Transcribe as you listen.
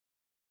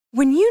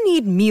When you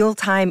need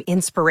mealtime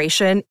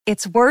inspiration,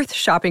 it's worth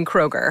shopping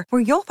Kroger,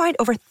 where you'll find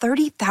over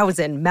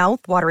 30,000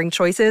 mouth-watering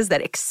choices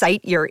that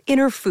excite your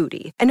inner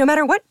foodie. And no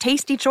matter what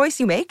tasty choice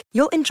you make,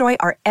 you'll enjoy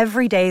our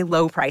everyday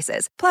low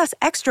prices, plus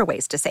extra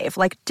ways to save,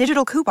 like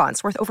digital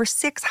coupons worth over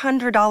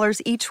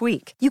 $600 each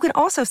week. You can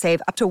also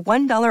save up to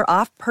 $1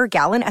 off per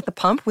gallon at the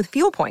pump with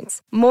fuel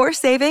points. More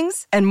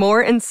savings and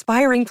more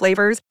inspiring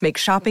flavors make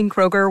shopping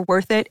Kroger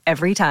worth it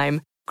every time.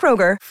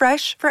 Kroger,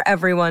 fresh for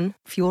everyone.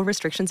 Fuel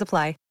restrictions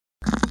apply.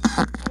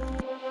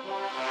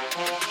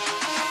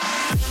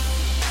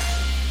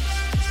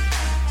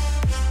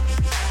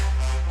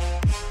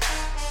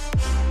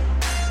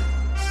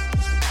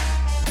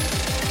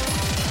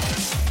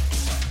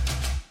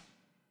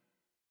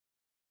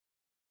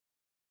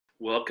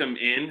 Welcome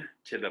in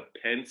to the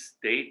Penn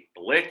State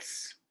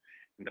Blitz,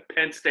 and the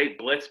Penn State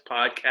Blitz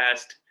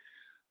podcast.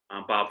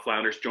 I'm Bob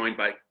Flounders, joined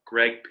by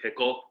Greg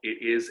Pickle. It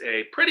is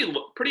a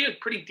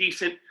pretty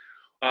decent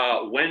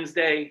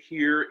Wednesday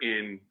here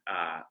in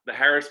the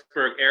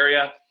Harrisburg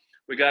area.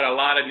 We got a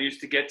lot of news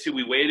to get to.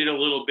 We waited a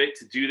little bit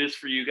to do this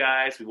for you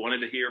guys. We wanted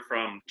to hear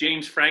from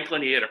James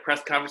Franklin. He had a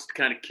press conference to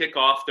kind of kick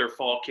off their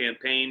fall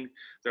campaign.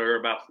 They're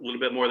about a little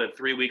bit more than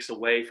 3 weeks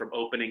away from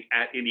opening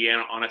at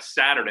Indiana on a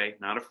Saturday,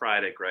 not a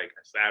Friday, Greg,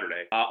 a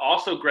Saturday.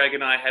 Also, Greg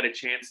and I had a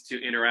chance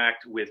to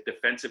interact with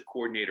defensive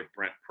coordinator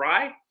Brent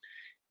Pry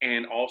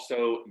and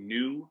also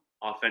new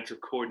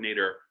offensive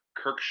coordinator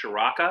Kirk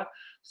Ciarrocca.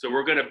 So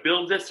we're going to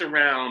build this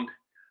around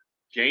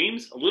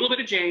James, a little bit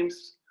of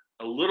James,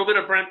 a little bit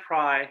of Brent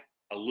Pry,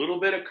 a little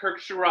bit of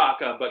Kirk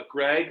Ciarrocca. But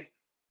Greg,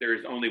 there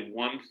is only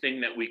one thing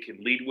that we can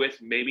lead with.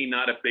 Maybe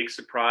not a big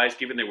surprise,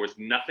 given there was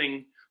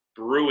nothing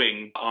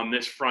brewing on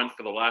this front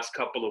for the last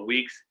couple of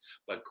weeks.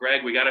 But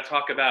Greg, we got to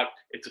talk about,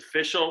 it's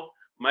official.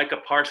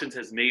 Micah Parsons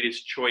has made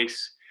his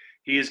choice.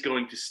 He is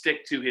going to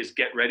stick to his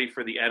get ready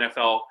for the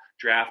NFL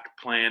draft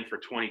plan for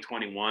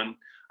 2021.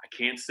 I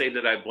can't say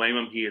that I blame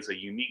him. He is a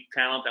unique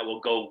talent that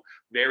will go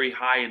very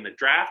high in the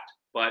draft,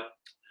 but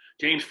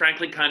James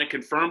Franklin kind of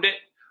confirmed it.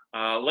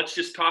 Let's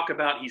just talk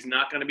about he's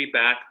not going to be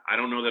back. I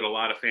don't know that a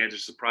lot of fans are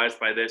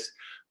surprised by this.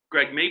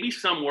 Greg, maybe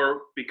some were,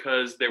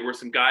 because there were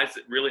some guys,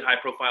 really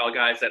high-profile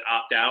guys that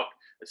opt out,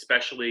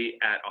 especially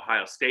at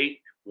Ohio State,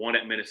 one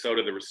at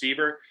Minnesota, the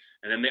receiver,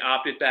 and then they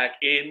opted back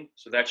in,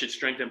 so that should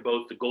strengthen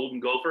both the Golden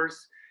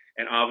Gophers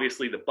and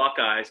obviously the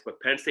Buckeyes. But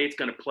Penn State's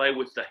going to play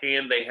with the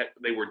hand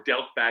they were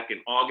dealt back in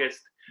August.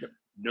 Yep.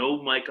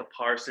 No Micah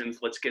Parsons.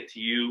 Let's get to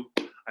you.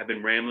 I've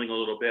been rambling a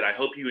little bit. I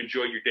hope you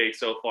enjoyed your day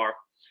so far.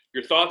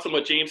 Your thoughts on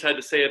what James had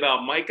to say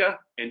about Micah,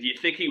 and do you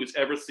think he was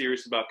ever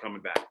serious about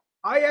coming back?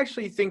 I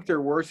actually think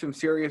there were some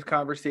serious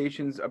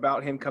conversations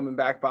about him coming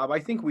back, Bob. I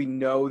think we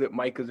know that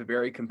Micah's a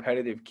very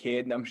competitive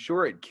kid, and I'm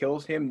sure it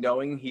kills him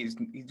knowing he's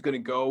going to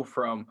go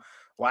from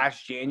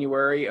last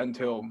January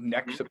until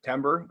next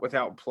September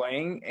without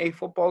playing a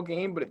football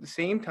game. But at the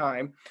same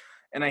time,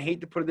 and I hate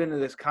to put it into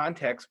this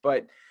context,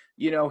 but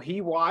you know,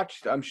 he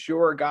watched, I'm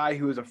sure, a guy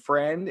who was a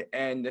friend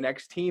and an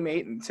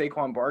ex-teammate, and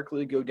Saquon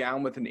Barkley, go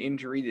down with an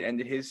injury that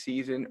ended his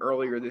season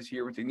earlier this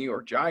year with the New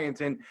York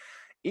Giants. And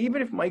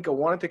even if Micah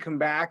wanted to come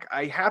back,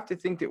 I have to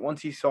think that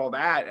once he saw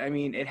that, I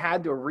mean, it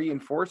had to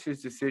reinforce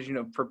his decision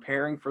of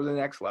preparing for the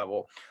next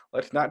level.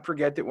 Let's not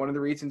forget that one of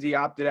the reasons he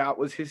opted out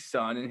was his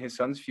son and his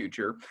son's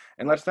future.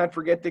 And let's not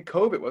forget that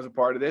COVID was a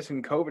part of this,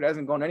 and COVID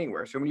hasn't gone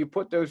anywhere. So when you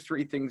put those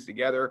three things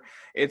together,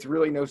 it's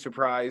really no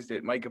surprise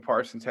that Micah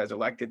Parsons has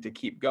elected to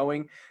keep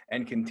going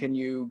and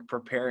continue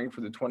preparing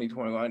for the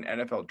 2021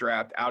 NFL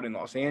draft out in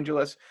Los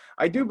Angeles.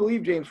 I do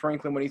believe James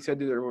Franklin when he said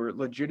that there were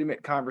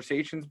legitimate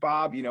conversations,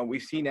 Bob. You know, we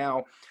see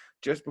now,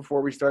 just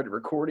before we started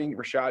recording,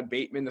 Rashad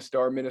Bateman, the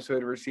star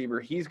Minnesota receiver,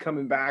 he's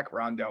coming back.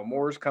 Rondell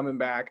Moore's coming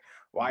back.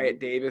 Wyatt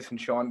Davis and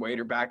Shaun Wade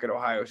are back at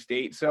Ohio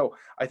State. So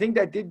I think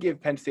that did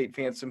give Penn State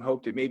fans some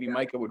hope that maybe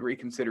Micah would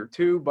reconsider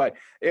too, but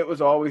it was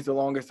always the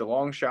longest of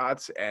long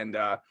shots, and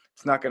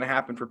it's not going to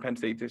happen for Penn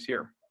State this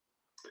year.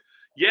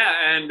 Yeah,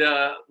 and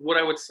what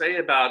I would say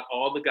about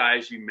all the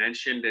guys you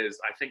mentioned is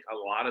I think a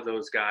lot of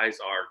those guys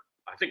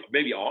I think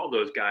maybe all of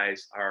those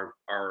guys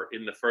are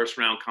in the first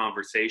round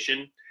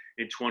conversation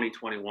in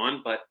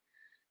 2021. But,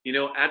 you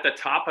know, at the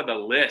top of the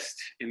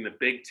list in the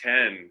Big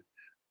Ten,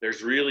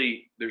 there's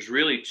really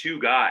two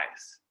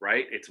guys,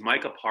 right? It's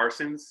Micah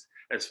Parsons.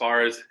 As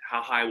far as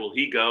how high will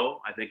he go,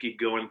 I think he'd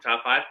go in the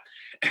top 5.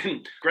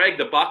 And Greg,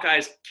 the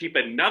Buckeyes keep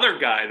another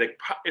guy that,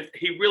 if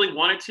he really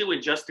wanted to,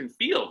 and Justin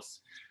Fields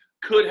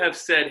could have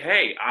said,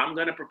 hey, I'm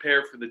going to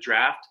prepare for the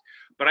draft.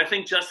 But I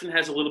think Justin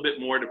has a little bit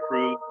more to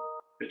prove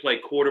to play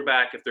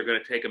quarterback if they're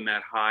going to take him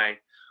that high.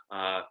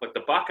 But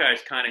the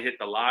Buckeyes kind of hit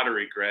the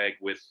lottery, Greg,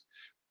 with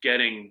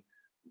getting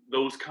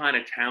those kind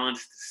of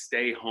talents to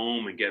stay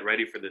home and get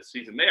ready for the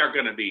season. They are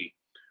going to be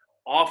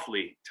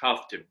awfully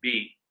tough to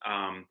beat.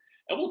 And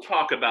we'll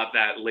talk about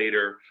that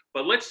later.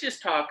 But let's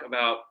just talk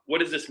about, what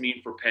does this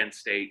mean for Penn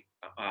State?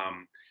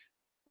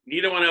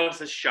 Neither one of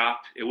us is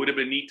shocked. It would have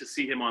been neat to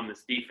see him on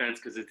this defense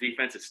because his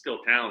defense is still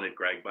talented,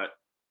 Greg. But,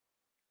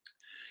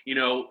 you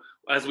know,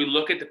 as we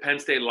look at the Penn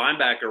State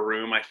linebacker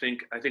room, I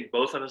think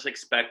both of us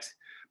expect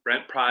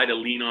Brent Pry to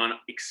lean on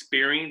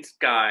experienced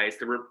guys.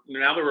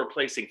 Now they're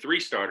replacing 3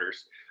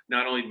 starters,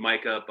 not only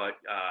Micah, but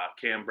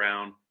Cam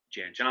Brown,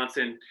 Jan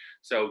Johnson.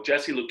 So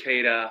Jesse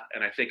Luketa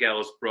and I think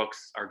Ellis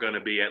Brooks are going to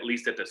be at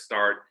least at the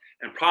start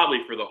and probably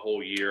for the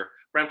whole year.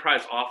 Brent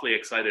Pry's awfully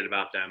excited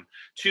about them.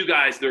 2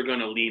 guys they're going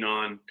to lean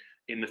on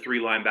in the 3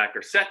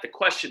 linebacker set. The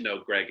question,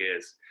 though, Greg,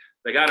 is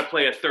they got to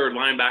play a 3rd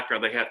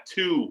linebacker. They have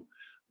 2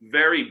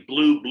 very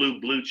blue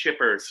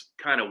chippers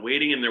kind of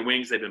waiting in their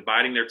wings. They've been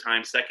biding their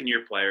time,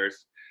 second-year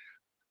players.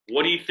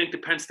 What do you think the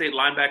Penn State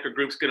linebacker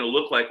group's going to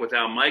look like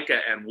without Micah?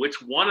 And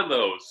which one of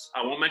those,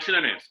 I won't mention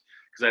their names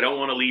because I don't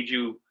want to lead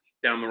you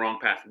down the wrong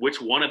path. Which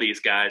one of these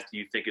guys do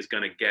you think is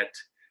going to get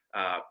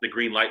the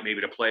green light maybe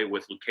to play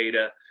with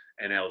Luketa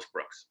and Ellis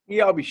Brooks?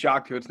 Yeah, I'll be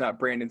shocked if it's not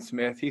Brandon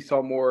Smith. He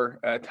saw more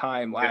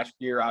time last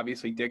year.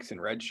 Obviously, Dixon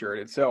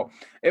redshirted. So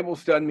it will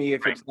stun me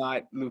if it's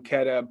not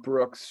Luketa,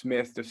 Brooks,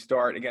 Smith to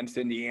start against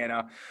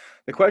Indiana.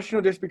 The question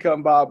will just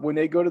become, Bob, when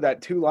they go to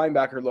that 2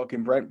 linebacker look,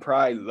 and Brent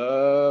Pry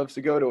loves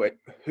to go to it,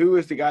 who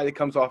is the guy that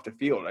comes off the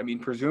field? I mean,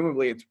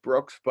 presumably it's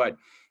Brooks, but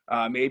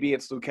maybe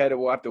it's Luketa.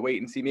 We'll have to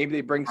wait and see. Maybe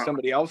they bring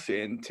somebody else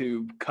in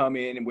to come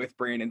in with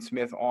Brandon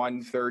Smith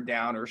on 3rd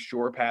down or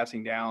short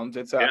passing downs.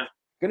 It's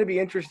going to be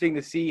interesting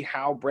to see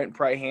how Brent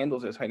Pry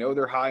handles this. I know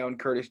they're high on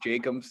Curtis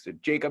Jacobs, the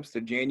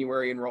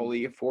January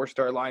enrollee, a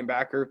 4-star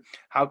linebacker.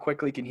 How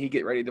quickly can he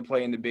get ready to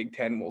play in the Big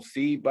Ten? We'll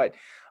see. But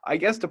I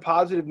guess the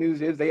positive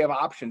news is they have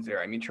options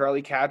there. I mean,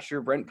 Charlie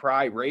Katcher, Brent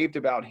Pry raved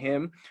about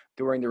him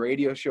during the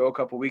radio show a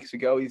couple weeks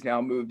ago. He's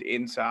now moved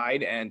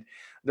inside, and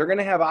they're going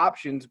to have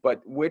options,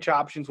 but which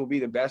options will be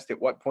the best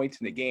at what points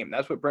in the game?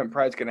 That's what Brent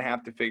Pry's going to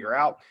have to figure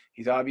out.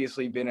 He's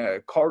obviously been a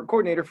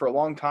coordinator for a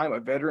long time, a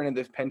veteran in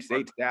this Penn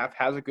State staff,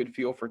 has a good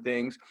feel for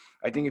things.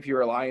 I think if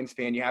you're a Lions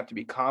fan, you have to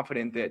be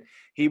confident that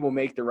he will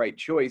make the right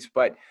choice,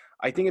 but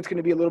I think it's going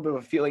to be a little bit of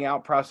a feeling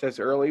out process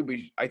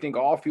early. I think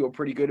all feel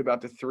pretty good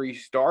about the 3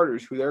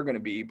 starters, who they're going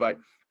to be, but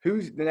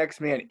who's the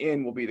next man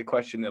in will be the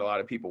question that a lot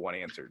of people want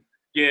answered.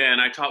 Yeah,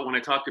 and when I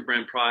talked to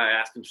Brent Pry, I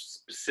asked him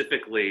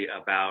specifically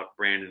about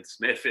Brandon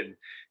Smith, and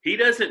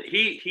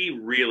he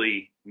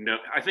really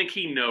I think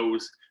he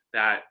knows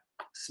that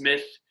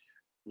Smith,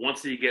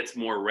 once he gets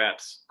more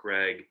reps,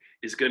 Greg,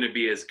 is going to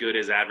be as good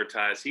as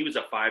advertised. He was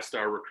a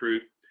 5-star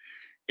recruit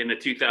in the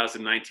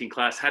 2019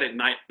 class. Had it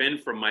not been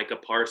for Micah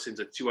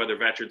Parsons and 2 other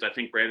veterans, I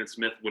think Brandon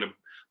Smith would have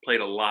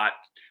played a lot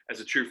as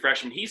a true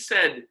freshman. He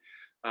said,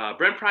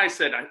 Brent Pry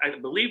said, I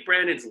believe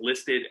Brandon's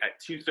listed at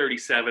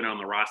 237 on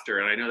the roster,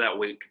 and I know that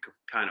weight could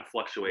kind of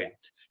fluctuate.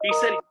 He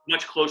said he's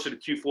much closer to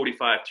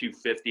 245,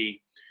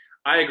 250.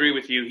 I agree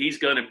with you. He's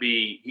going to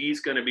be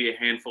a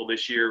handful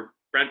this year.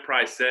 Brent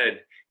Pry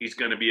said he's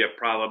going to be a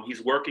problem.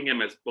 He's working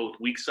him as both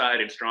weak side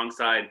and strong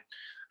side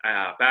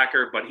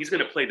backer, but he's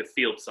going to play the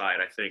field side,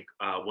 I think,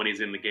 when he's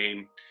in the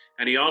game.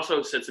 And he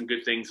also said some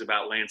good things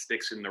about Lance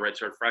Dixon, the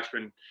redshirt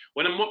freshman.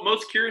 What I'm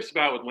most curious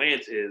about with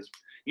Lance is,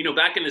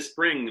 back in the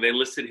spring, they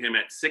listed him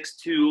at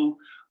 6'2",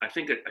 I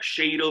think a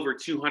shade over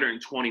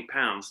 220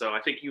 pounds. So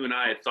I think you and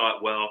I had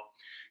thought, well,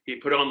 he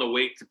put on the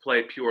weight to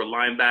play pure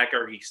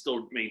linebacker. He's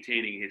still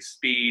maintaining his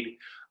speed.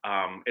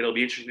 It'll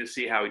be interesting to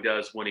see how he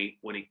does when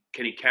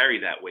he carry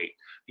that weight.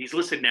 He's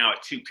listed now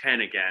at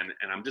 210 again,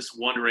 and I'm just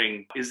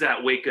wondering, is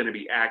that weight going to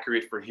be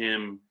accurate for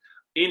him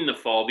in the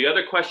fall? The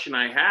other question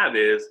I have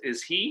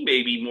is he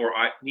maybe more?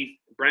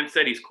 Brent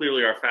said he's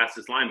clearly our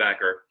fastest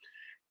linebacker.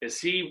 Is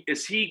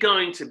he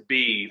going to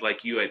be,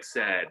 like you had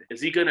said,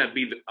 is he going to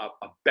be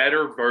a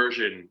better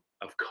version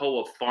of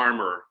Koa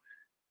Farmer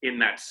in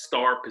that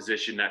star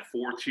position, that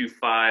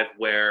 4-2-5,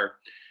 where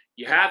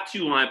you have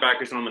 2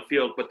 linebackers on the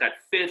field, but that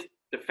 5th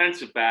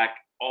defensive back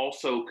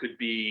also could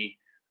be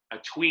a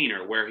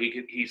tweener where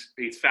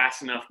he's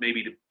fast enough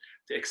maybe to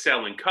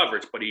excel in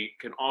coverage, but he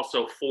can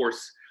also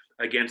force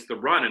against the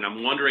run. And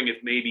I'm wondering if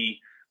maybe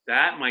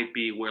that might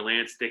be where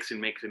Lance Dixon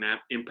makes an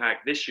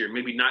impact this year.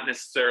 Maybe not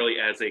necessarily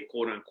as a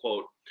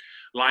quote-unquote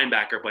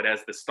linebacker, but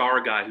as the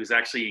star guy who's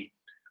actually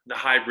the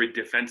hybrid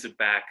defensive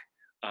back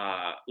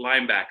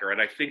linebacker.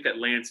 And I think that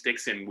Lance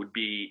Dixon would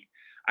be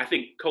 – I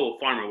think Cole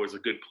Farmer was a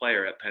good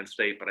player at Penn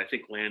State, but I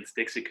think Lance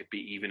Dixon could be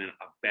even a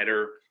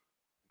better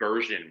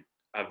version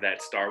of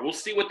that star. We'll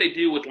see what they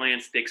do with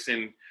Lance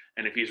Dixon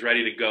and if he's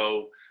ready to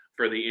go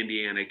for the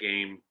Indiana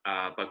game.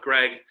 But,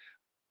 Greg –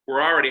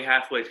 we're already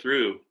halfway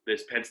through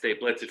this Penn State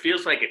Blitz. It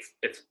feels like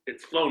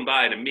it's flown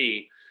by to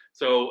me.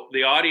 So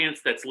the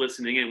audience that's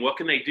listening in, what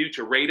can they do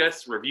to rate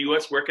us, review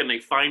us? Where can they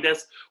find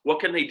us? What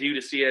can they do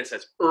to see us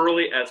as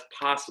early as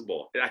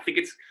possible? I think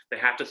they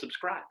have to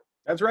subscribe.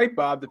 That's right,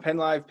 Bob. The Penn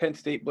Live Penn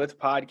State Blitz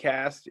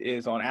podcast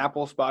is on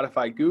Apple,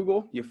 Spotify,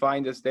 Google. You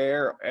find us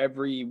there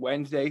every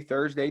Wednesday,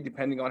 Thursday,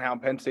 depending on how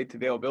Penn State's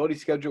availability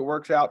schedule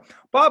works out.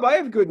 Bob, I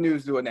have good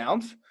news to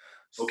announce.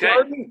 Okay.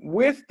 Starting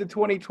with the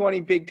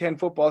 2020 Big Ten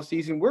football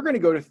season, we're going to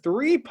go to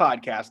 3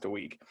 podcasts a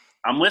week.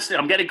 I'm listening.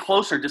 I'm getting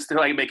closer just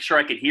to make sure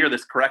I can hear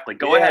this correctly.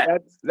 Go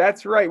ahead.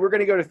 That's right. We're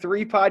going to go to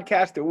 3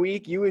 podcasts a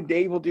week. You and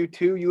Dave will do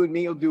 2. You and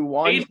me will do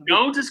 1. Dave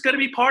Jones is going to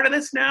be part of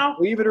this now?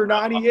 Believe it or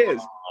not, he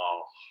is.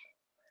 Oh.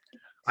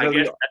 I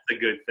guess that's a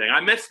good thing. I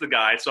miss the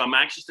guy, so I'm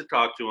anxious to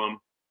talk to him.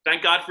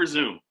 Thank God for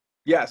Zoom.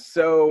 Yes.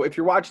 So if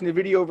you're watching the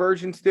video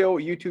version still,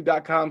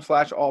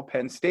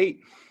 youtube.com/allpennstate.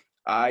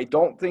 I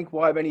don't think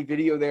we'll have any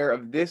video there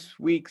of this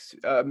week's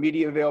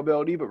media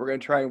availability, but we're going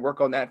to try and work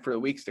on that for the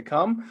weeks to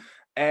come.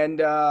 And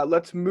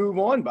let's move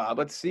on, Bob.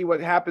 Let's see what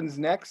happens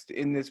next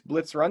in this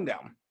Blitz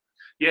rundown.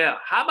 Yeah.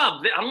 How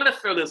about this? I'm going to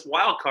throw this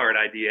wild card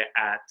idea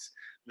at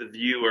the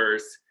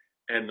viewers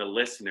and the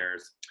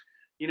listeners.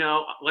 You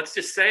know, let's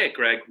just say it,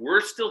 Greg.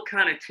 We're still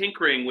kind of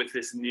tinkering with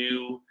this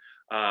new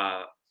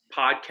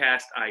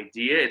podcast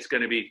idea. It's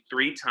going to be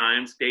 3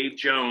 times. Dave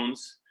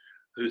Jones,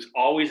 who's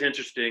always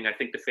interesting. I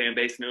think the fan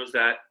base knows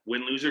that.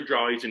 Win, lose, or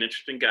draw, he's an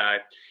interesting guy.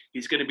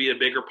 He's going to be a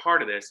bigger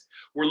part of this.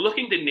 We're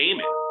looking to name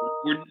it.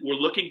 We're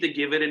looking to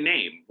give it a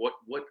name. What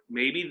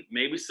maybe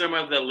some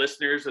of the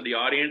listeners or the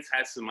audience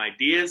has some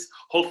ideas.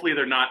 Hopefully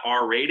they're not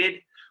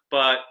R-rated,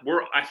 but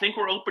I think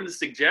we're open to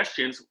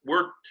suggestions.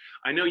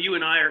 I know you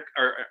and I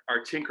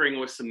are tinkering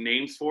with some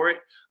names for it.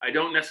 I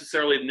don't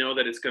necessarily know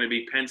that it's going to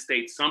be Penn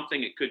State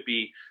something. It could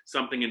be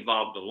something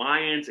involving the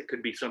Lions. It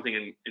could be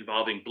something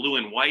involving blue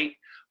and white.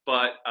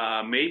 But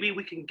maybe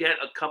we can get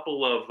a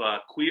couple of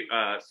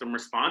some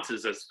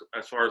responses as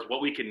far as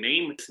what we can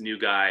name this new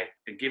guy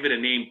and give it a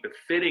name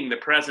befitting the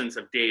presence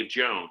of Dave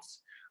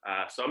Jones.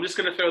 So I'm just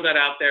going to throw that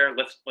out there.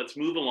 Let's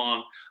move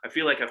along. I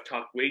feel like I've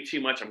talked way too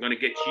much. I'm going to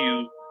get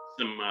you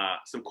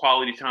some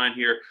quality time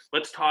here.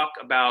 Let's talk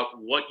about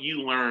what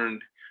you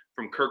learned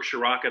from Kirk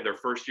Ciarrocca, their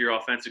first-year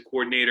offensive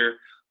coordinator,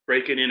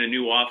 breaking in a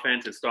new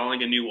offense,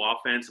 installing a new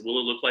offense. Will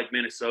it look like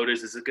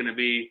Minnesota's? Is it going to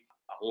be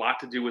a lot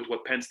to do with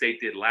what Penn State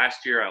did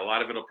last year? A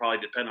lot of it will probably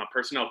depend on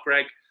personnel.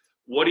 Greg,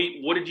 what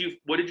did you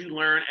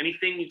learn?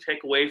 Anything you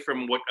take away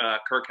from what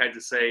Kirk had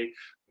to say?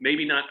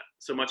 Maybe not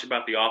so much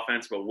about the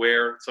offense, but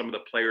where some of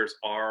the players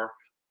are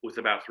with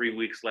about 3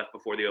 weeks left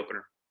before the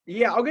opener.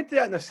 Yeah, I'll get to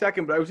that in a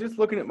second, but I was just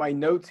looking at my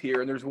notes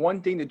here, and there's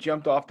one thing that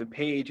jumped off the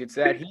page. It's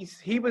that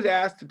he was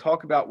asked to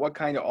talk about what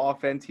kind of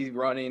offense he's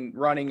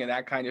running and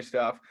that kind of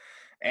stuff.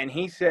 And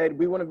he said,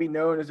 we want to be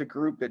known as a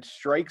group that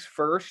strikes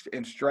first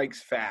and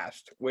strikes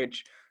fast,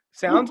 which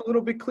sounds a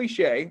little bit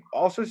cliche.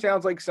 Also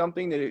sounds like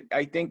something that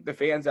I think the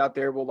fans out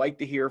there will like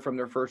to hear from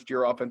their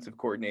first-year offensive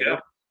coordinator. Yeah.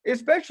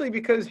 Especially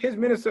because his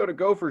Minnesota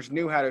Gophers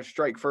knew how to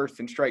strike first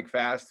and strike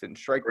fast and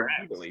strike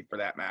repeatedly, for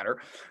that matter.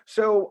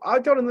 So I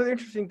thought another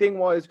interesting thing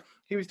was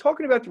he was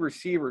talking about the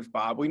receivers,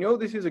 Bob. We know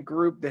this is a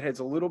group that has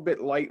a little bit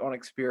light on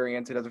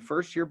experience. It has a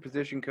first-year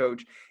position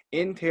coach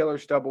in Taylor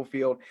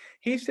Stubblefield.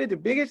 He said the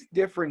biggest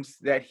difference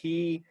that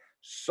he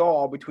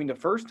saw between the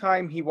first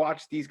time he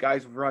watched these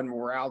guys run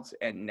routes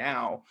and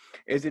now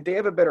is that they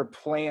have a better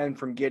plan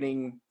from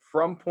getting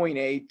from point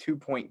A to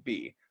point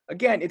B.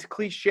 Again, it's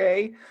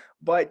cliche,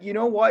 but you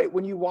know what?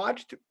 When you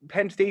watched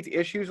Penn State's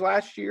issues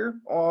last year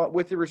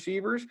with the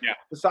receivers,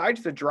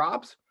 besides the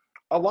drops,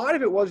 a lot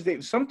of it was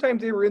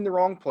sometimes they were in the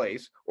wrong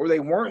place, or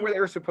they weren't where they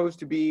were supposed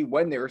to be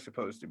when they were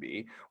supposed to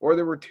be, or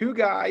there were 2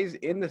 guys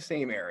in the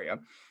same area.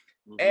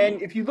 Mm-hmm.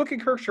 And if you look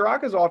at Kirk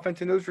Ciarrocca's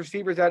offense and those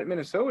receivers out at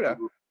Minnesota,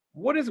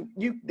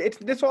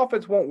 this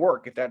offense won't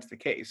work if that's the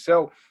case.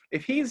 So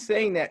if he's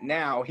saying that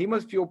now, he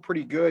must feel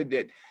pretty good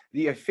that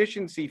the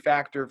efficiency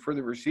factor for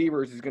the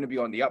receivers is going to be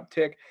on the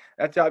uptick.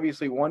 That's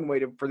obviously one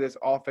way for this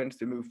offense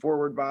to move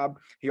forward, Bob.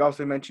 He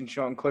also mentioned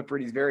Sean Clifford.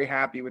 He's very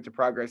happy with the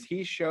progress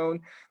he's shown.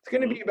 It's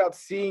going to be about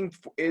seeing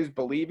is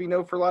believing,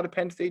 though, for a lot of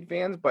Penn State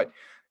fans. But,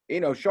 you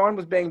know, Sean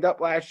was banged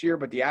up last year,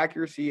 but the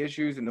accuracy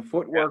issues and the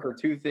footwork are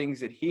 2 things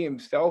that he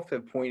himself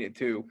have pointed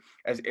to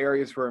as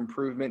areas for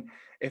improvement.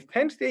 If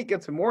Penn State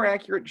gets a more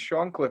accurate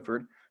Sean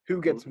Clifford, who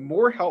gets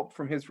more help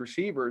from his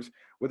receivers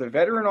with a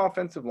veteran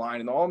offensive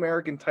line, an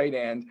all-American tight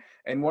end,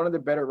 and one of the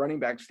better running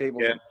back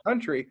stables in the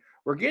country,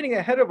 we're getting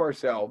ahead of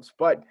ourselves.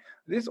 But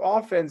this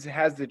offense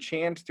has the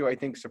chance to, I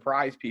think,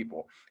 surprise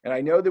people. And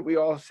I know that we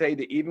all say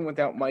that even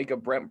without Micah,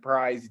 Brent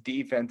Pry's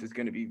defense is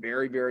going to be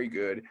very, very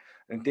good.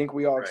 And think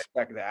we all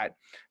expect that.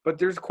 But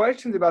there's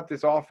questions about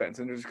this offense,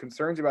 and there's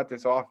concerns about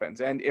this offense.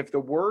 And if the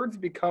words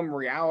become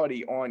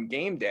reality on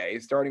game day,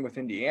 starting with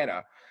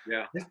Indiana,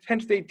 this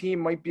Penn State team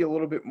might be a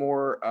little bit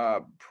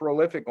more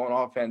prolific on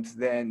offense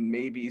than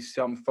maybe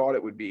some thought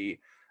it would be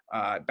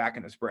back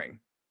in the spring.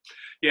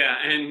 Yeah,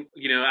 and,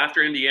 you know,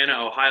 after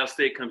Indiana, Ohio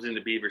State comes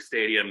into Beaver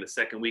Stadium the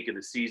second week of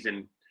the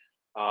season.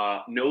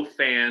 No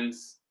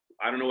fans.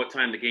 I don't know what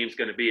time the game's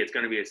going to be. It's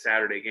going to be a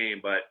Saturday game,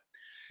 but,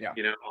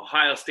 you know,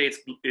 Ohio State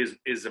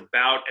is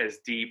about as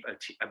deep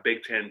a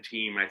Big Ten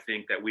team, I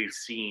think, that we've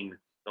seen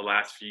the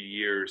last few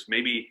years.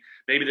 Maybe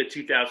the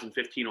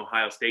 2015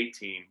 Ohio State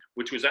team,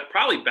 which was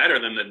probably better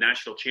than the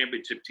national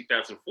championship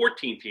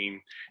 2014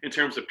 team in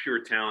terms of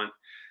pure talent,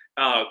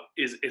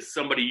 is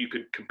somebody you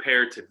could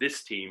compare to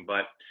this team.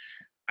 But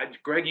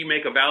Greg, you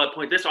make a valid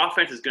point. This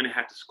offense is going to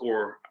have to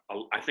score,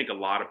 I think, a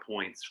lot of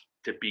points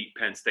to beat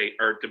Penn State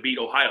or to beat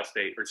Ohio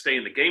State or stay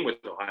in the game with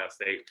Ohio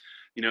State.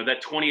 You know,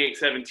 that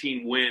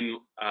 28-17 win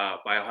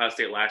by Ohio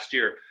State last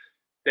year,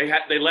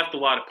 they left a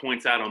lot of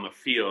points out on the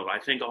field. I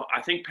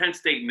think Penn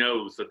State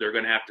knows that they're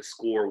going to have to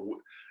score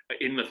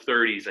in the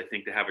 30s, I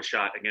think, to have a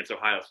shot against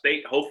Ohio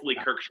State. Hopefully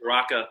Kirk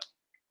Ciarrocca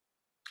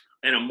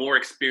and a more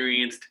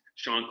experienced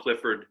Sean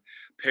Clifford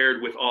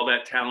paired with all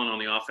that talent on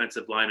the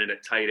offensive line and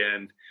at tight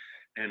end,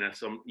 and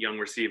some young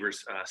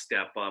receivers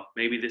step up.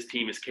 Maybe this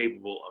team is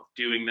capable of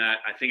doing that.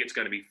 I think it's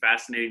going to be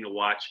fascinating to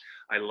watch.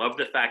 I love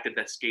the fact that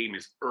this game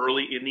is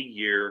early in the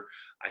year.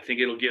 I think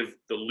it'll give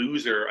the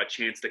loser a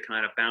chance to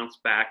kind of bounce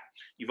back.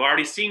 You've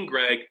already seen,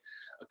 Greg,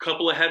 a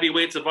couple of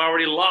heavyweights have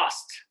already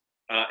lost,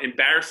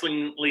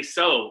 embarrassingly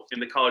so, in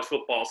the college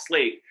football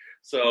slate.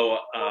 So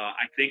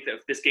I think that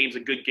if this game's a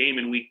good game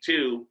in week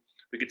 2,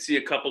 we could see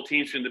a couple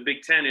teams from the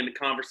Big Ten in the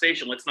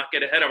conversation. Let's not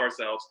get ahead of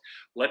ourselves.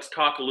 Let's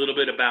talk a little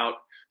bit about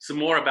some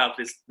more about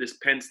this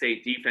Penn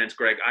State defense,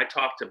 Greg. I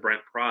talked to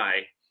Brent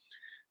Pry,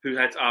 who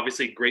has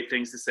obviously great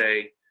things to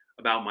say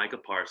about Micah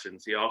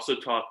Parsons. He also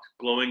talked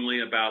glowingly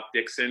about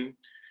Dixon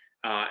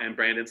and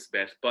Brandon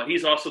Smith, but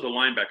he's also the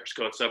linebackers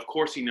coach, so of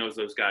course he knows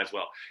those guys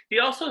well. He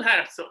also had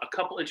a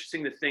couple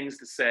interesting things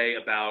to say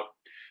about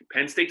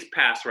Penn State's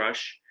pass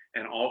rush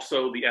and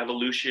also the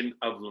evolution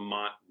of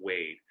Lamont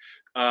Wade.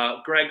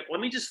 Greg, let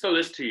me just throw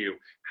this to you.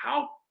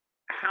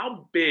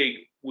 How big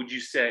would you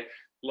say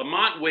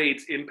Lamont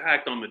Wade's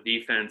impact on the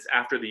defense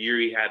after the year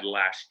he had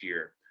last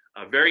year?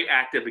 Very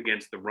active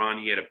against the run.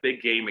 He had a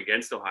big game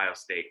against Ohio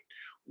State.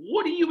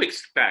 What do you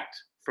expect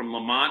from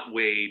Lamont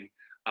Wade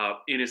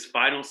in his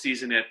final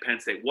season at Penn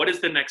State? What is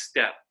the next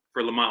step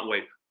for Lamont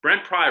Wade?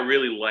 Brent Pry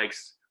really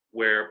likes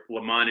where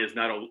Lamont is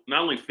not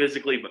only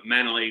physically but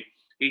mentally.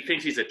 He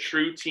thinks he's a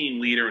true team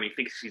leader, and he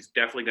thinks he's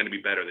definitely going to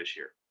be better this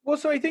year. Well,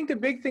 so I think the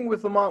big thing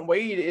with Lamont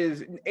Wade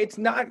is it's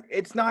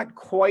not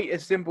quite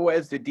as simple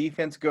as the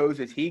defense goes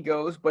as he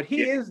goes, but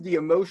he is the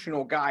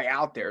emotional guy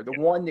out there, the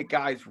one that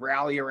guys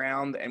rally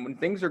around. And when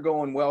things are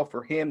going well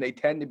for him, they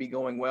tend to be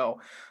going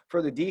well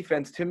for the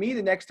defense. To me,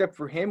 the next step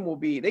for him will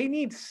be they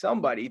need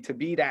somebody to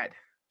be that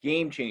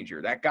game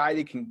changer, that guy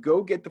that can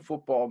go get the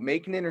football,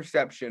 make an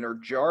interception or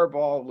jar a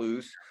ball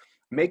loose,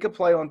 make a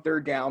play on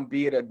third down,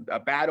 be it a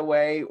bat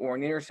away or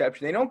an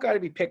interception. They don't got to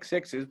be pick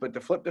sixes, but to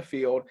flip the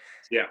field.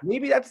 Yeah.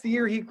 Maybe that's the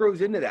year he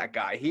grows into that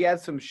guy. He had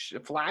some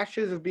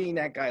flashes of being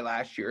that guy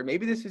last year.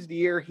 Maybe this is the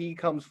year he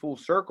comes full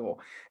circle.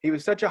 He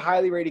was such a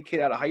highly rated kid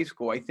out of high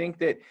school. I think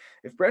that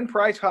if Brent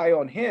Pry's high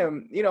on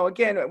him,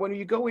 again, when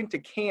you go into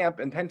camp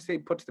and Penn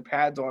State puts the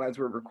pads on as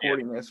we're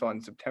recording this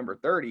on September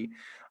 30,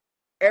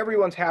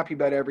 everyone's happy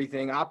about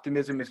everything.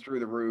 Optimism is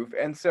through the roof.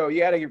 And so you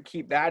got to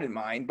keep that in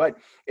mind. But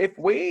if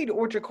Wade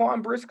or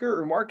Jaquan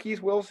Brisker or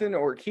Marquise Wilson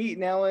or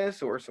Keaton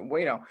Ellis or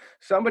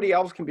somebody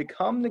else can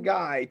become the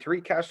guy,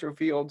 Tariq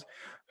Castro-Fields,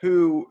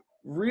 who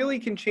really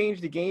can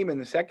change the game in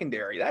the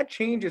secondary, that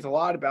changes a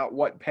lot about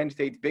what Penn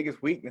State's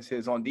biggest weakness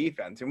is on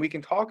defense. And we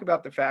can talk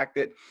about the fact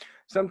that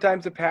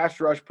sometimes the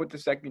pass rush put the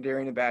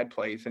secondary in a bad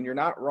place, and you're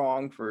not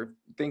wrong for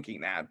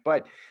thinking that.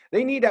 But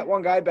they need that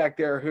one guy back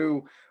there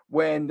who,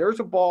 when there's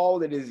a ball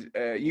that is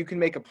you can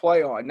make a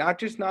play on, not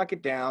just knock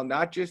it down,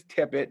 not just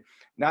tip it,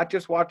 not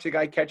just watch the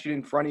guy catch it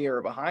in front of you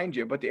or behind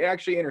you, but to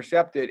actually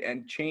intercept it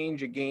and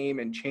change a game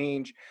and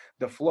change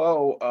the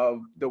flow of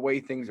the way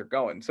things are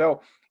going.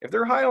 So if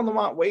they're high on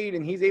Lamont Wade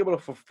and he's able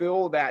to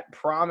fulfill that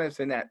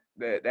promise and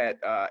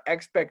that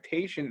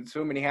expectation that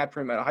so many had for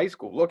him out of high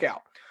school, look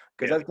out,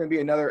 because that's going to be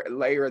another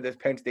layer of this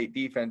Penn State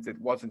defense that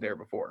wasn't there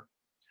before.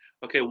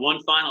 Okay,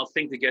 one final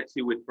thing to get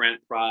to with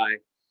Brent Pry.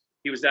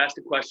 He was asked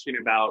a question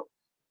about,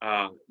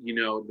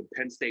 the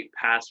Penn State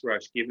pass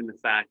rush, given the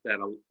fact that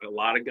a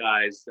lot of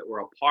guys that were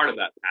a part of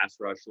that pass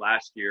rush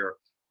last year,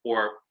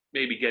 or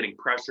maybe getting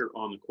pressure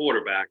on the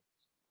quarterback,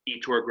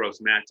 Yetur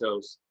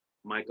Gross-Matos,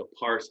 Micah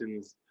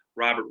Parsons,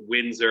 Robert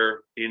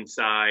Windsor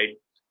inside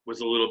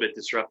was a little bit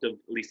disruptive.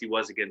 At least he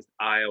was against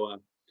Iowa.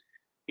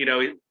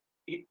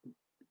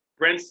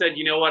 Brent said,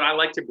 you know what, I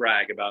like to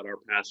brag about our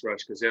pass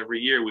rush because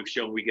every year we've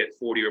shown we get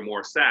 40 or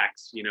more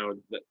sacks.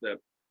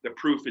 The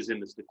proof is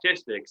in the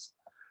statistics.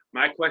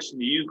 My question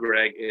to you,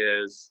 Greg,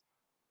 is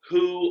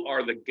who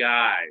are the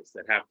guys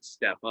that have to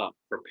step up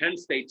for Penn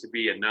State to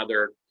be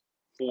another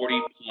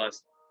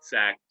 40-plus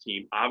sack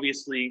team?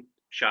 Obviously,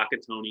 Shaka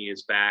Toney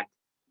is back.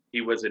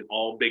 He was an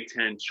all Big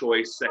Ten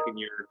choice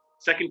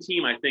second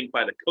team, I think,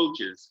 by the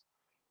coaches.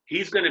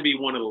 He's going to be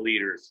one of the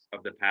leaders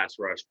of the pass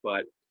rush.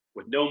 But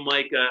with no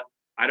Micah,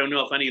 I don't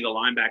know if any of the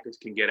linebackers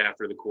can get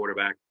after the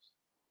quarterback.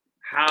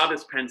 How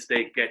does Penn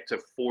State get to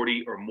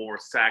 40 or more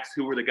sacks?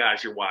 Who are the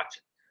guys you're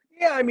watching?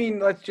 Yeah, I mean,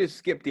 let's just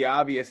skip the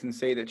obvious and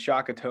say that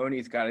Shaka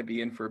Toney's got to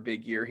be in for a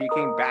big year. He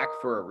came back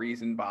for a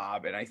reason,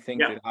 Bob, and I think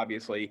that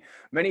obviously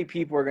many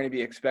people are going to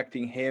be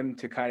expecting him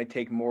to kind of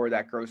take more of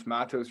that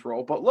Gross-Matos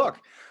role. But look,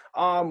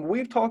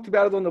 we've talked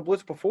about it on the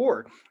Blitz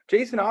before.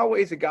 Jason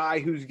Alway is a guy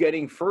who's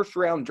getting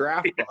first-round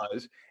draft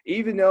buzz,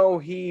 even though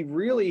he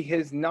really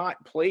has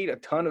not played a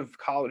ton of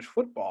college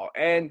football.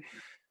 And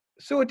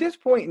so at this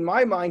point, in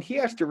my mind, he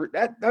has to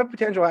that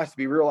potential has to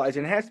be realized,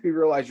 and it has to be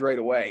realized right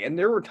away. And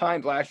there were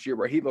times last year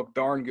where he looked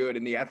darn good,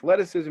 and the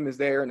athleticism is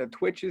there, and the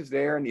twitch is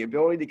there, and the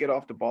ability to get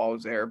off the ball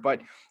is there.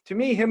 But to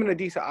me, him and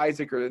Adisa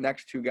Isaac are the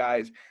next two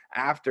guys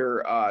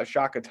after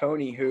Shaka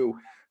Toney, who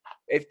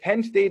if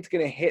Penn State's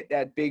going to hit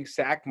that big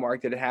sack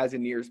mark that it has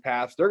in years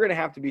past, they're going to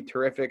have to be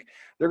terrific.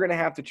 They're going to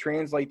have to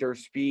translate their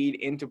speed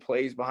into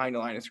plays behind the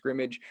line of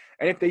scrimmage.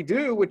 And if they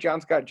do, with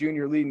John Scott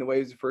Jr. leading the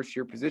way as a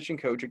first-year position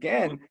coach,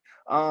 again,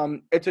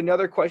 it's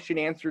another question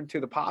answered to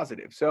the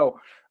positive. So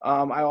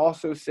I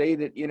also say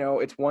that,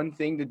 it's one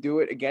thing to do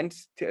it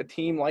against a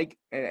team like,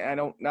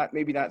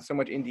 maybe not so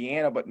much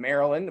Indiana, but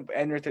Maryland,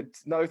 and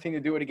it's another thing to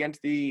do it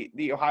against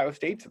the Ohio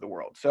States of the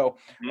world. So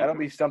that'll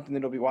be something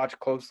that'll be watched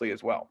closely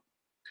as well.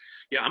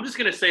 Yeah, I'm just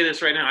going to say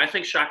this right now. I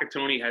think Shaka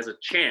Toney has a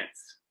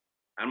chance.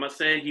 I'm not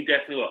saying he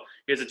definitely will.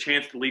 He has a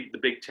chance to lead the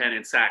Big Ten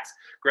in sacks.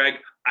 Greg,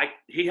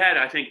 he had,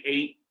 I think,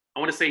 8. I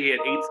want to say he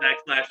had 8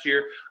 sacks last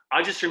year.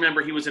 I just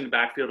remember he was in the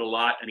backfield a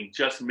lot, and he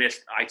just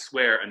missed, I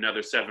swear,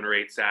 another 7 or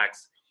 8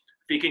 sacks.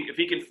 If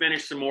he can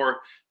finish some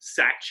more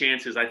sack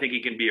chances, I think he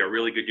can be a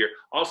really good year.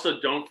 Also,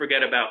 don't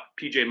forget about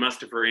P.J.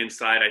 Mustipher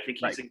inside. I think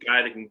he's a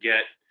guy that can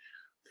get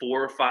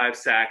 4 or 5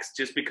 sacks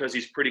just because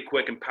he's pretty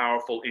quick and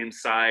powerful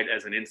inside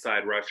as an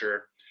inside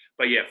rusher.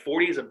 But yeah,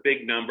 40 is a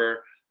big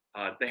number.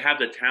 They have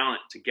the talent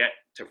to get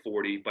to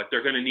 40, but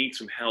they're going to need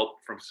some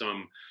help from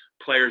some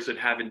players that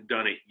haven't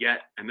done it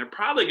yet. And they're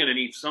probably going to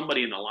need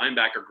somebody in the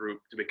linebacker group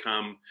to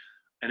become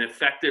an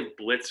effective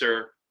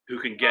blitzer who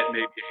can get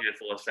maybe a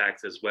handful of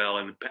sacks as well.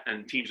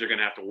 And teams are going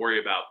to have to worry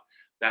about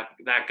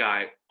that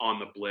guy on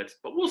the blitz.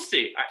 But we'll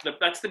see.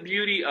 That's the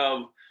beauty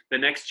of the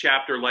next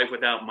chapter, Life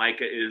Without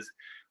Micah, is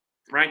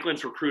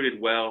Franklin's recruited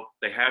well.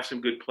 They have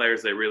some good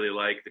players they really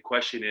like. The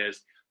question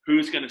is,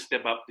 who's going to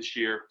step up this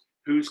year?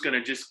 Who's going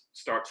to just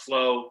start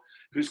slow?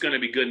 Who's going to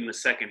be good in the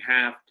second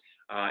half?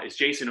 Is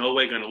Jason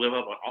Oweh going to live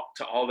up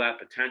to all that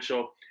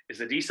potential? Is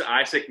Adisa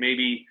Isaac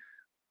maybe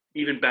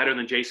even better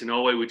than Jason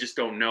Oweh? We just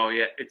don't know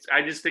yet.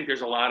 I just think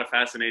there's a lot of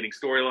fascinating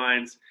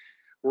storylines.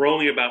 We're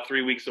only about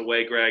 3 weeks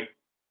away, Greg.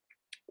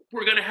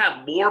 We're going to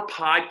have more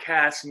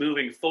podcasts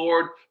moving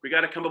forward. We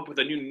got to come up with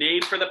a new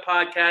name for the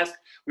podcast.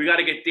 We got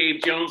to get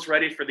Dave Jones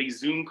ready for these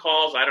Zoom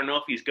calls. I don't know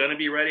if he's going to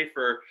be ready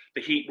for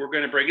the heat we're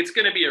going to bring. It's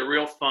going to be a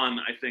real fun,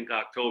 I think,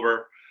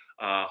 October.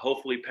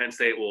 Hopefully Penn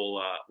State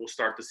will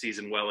start the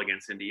season well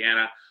against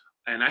Indiana.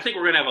 And I think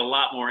we're going to have a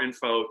lot more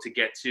info to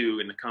get to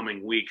in the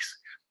coming weeks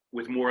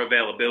with more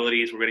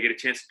availabilities. We're going to get a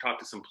chance to talk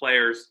to some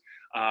players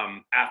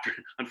after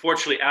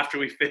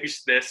we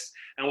finish this,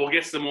 and we'll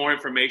get some more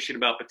information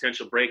about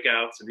potential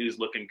breakouts and who's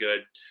looking good.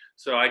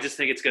 So I just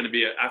think it's going to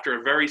be after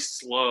a very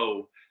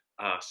slow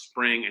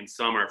spring and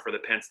summer for the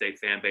Penn State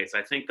fan base.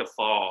 I think the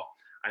fall,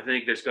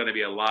 there's going to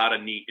be a lot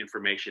of neat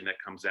information that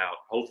comes out,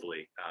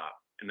 hopefully,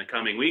 in the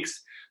coming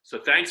weeks. So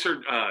thanks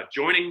for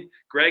joining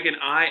Greg and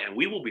I, and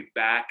we will be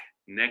back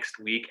next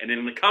week. And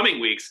in the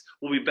coming weeks,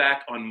 we'll be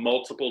back on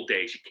multiple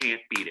days. You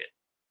can't beat it.